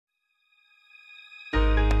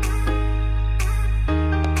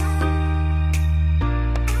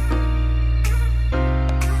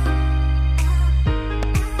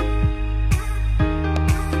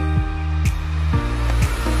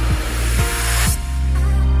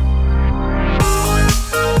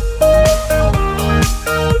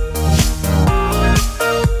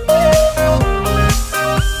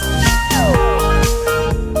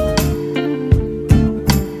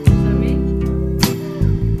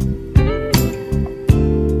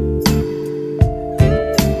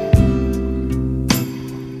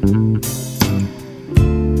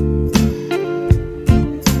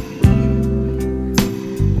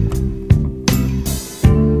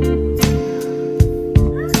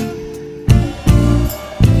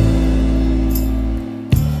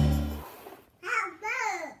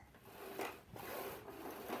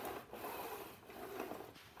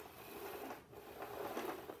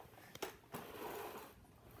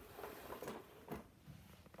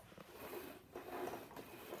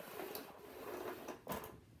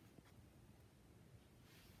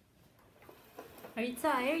Are you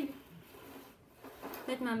tired?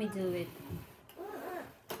 Let mommy do it.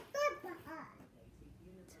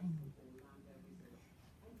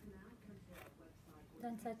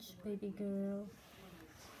 Don't touch baby girl.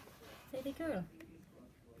 Baby girl.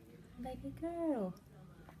 Baby girl.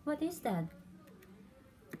 What is that?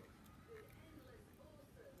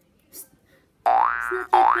 Psst. It's not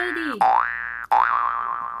yet ready.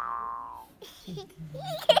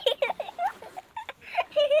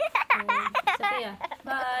 Sophia,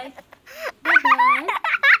 bye. Bye-bye.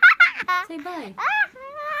 Say bye.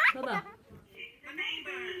 Bye-bye.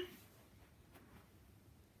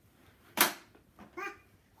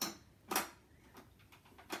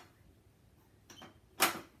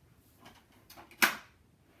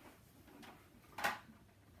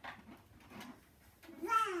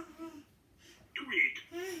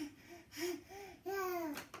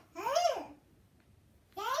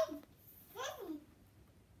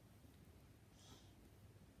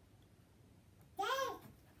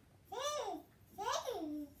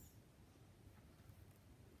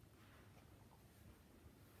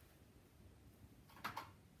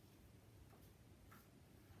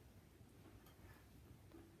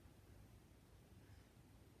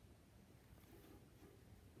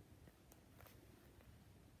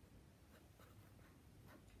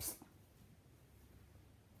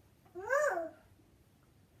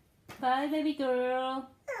 Bye, baby girl.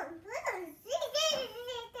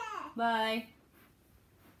 Bye.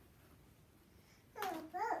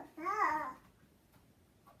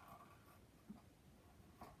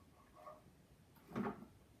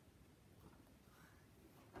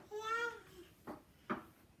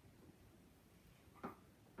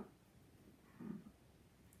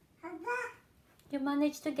 You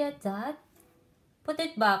managed to get that? Put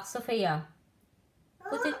it back, Sophia.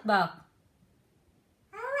 Put it back.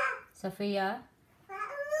 Sophia,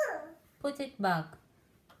 put it back.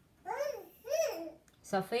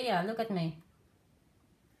 Sophia, look at me.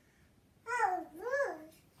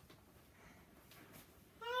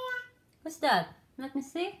 What's that? Let me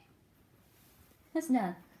see. What's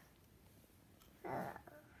that?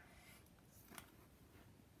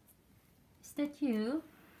 Is that you?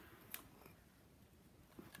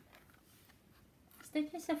 Is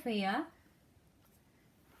that you, Sophia?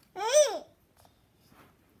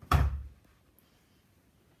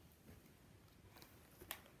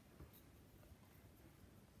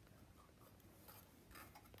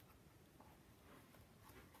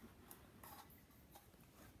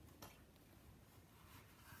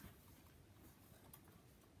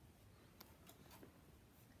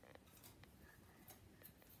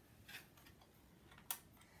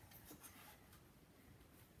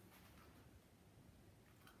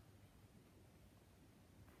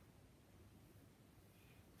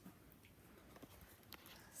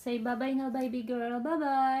 Say bye-bye now, baby girl.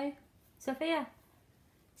 Bye-bye. Sophia.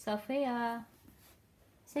 Sophia.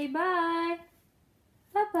 Say bye.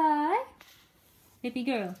 Bye-bye. Baby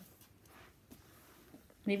girl.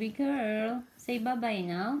 Baby girl. Say bye-bye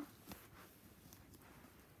now.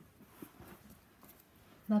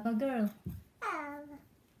 Baba girl.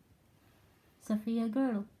 Sophia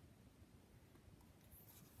girl.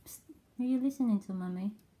 Psst. Are you listening to mommy?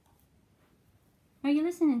 Are you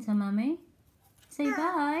listening to mommy? Say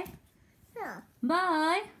bye.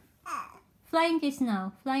 Bye. Flying kiss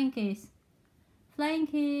now. Flying kiss. Flying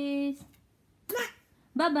kiss.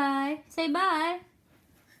 Bye-bye. Say bye.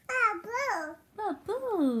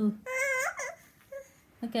 Babu.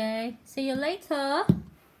 Okay. See you later.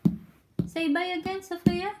 Say bye again,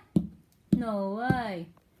 Sophia. No way.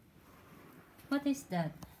 What is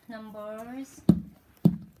that? Numbers.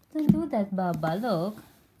 Don't do that, Baba. Look.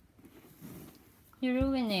 You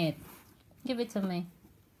ruin it. Give it to me.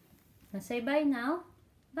 Now say bye now.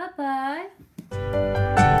 Bye-bye.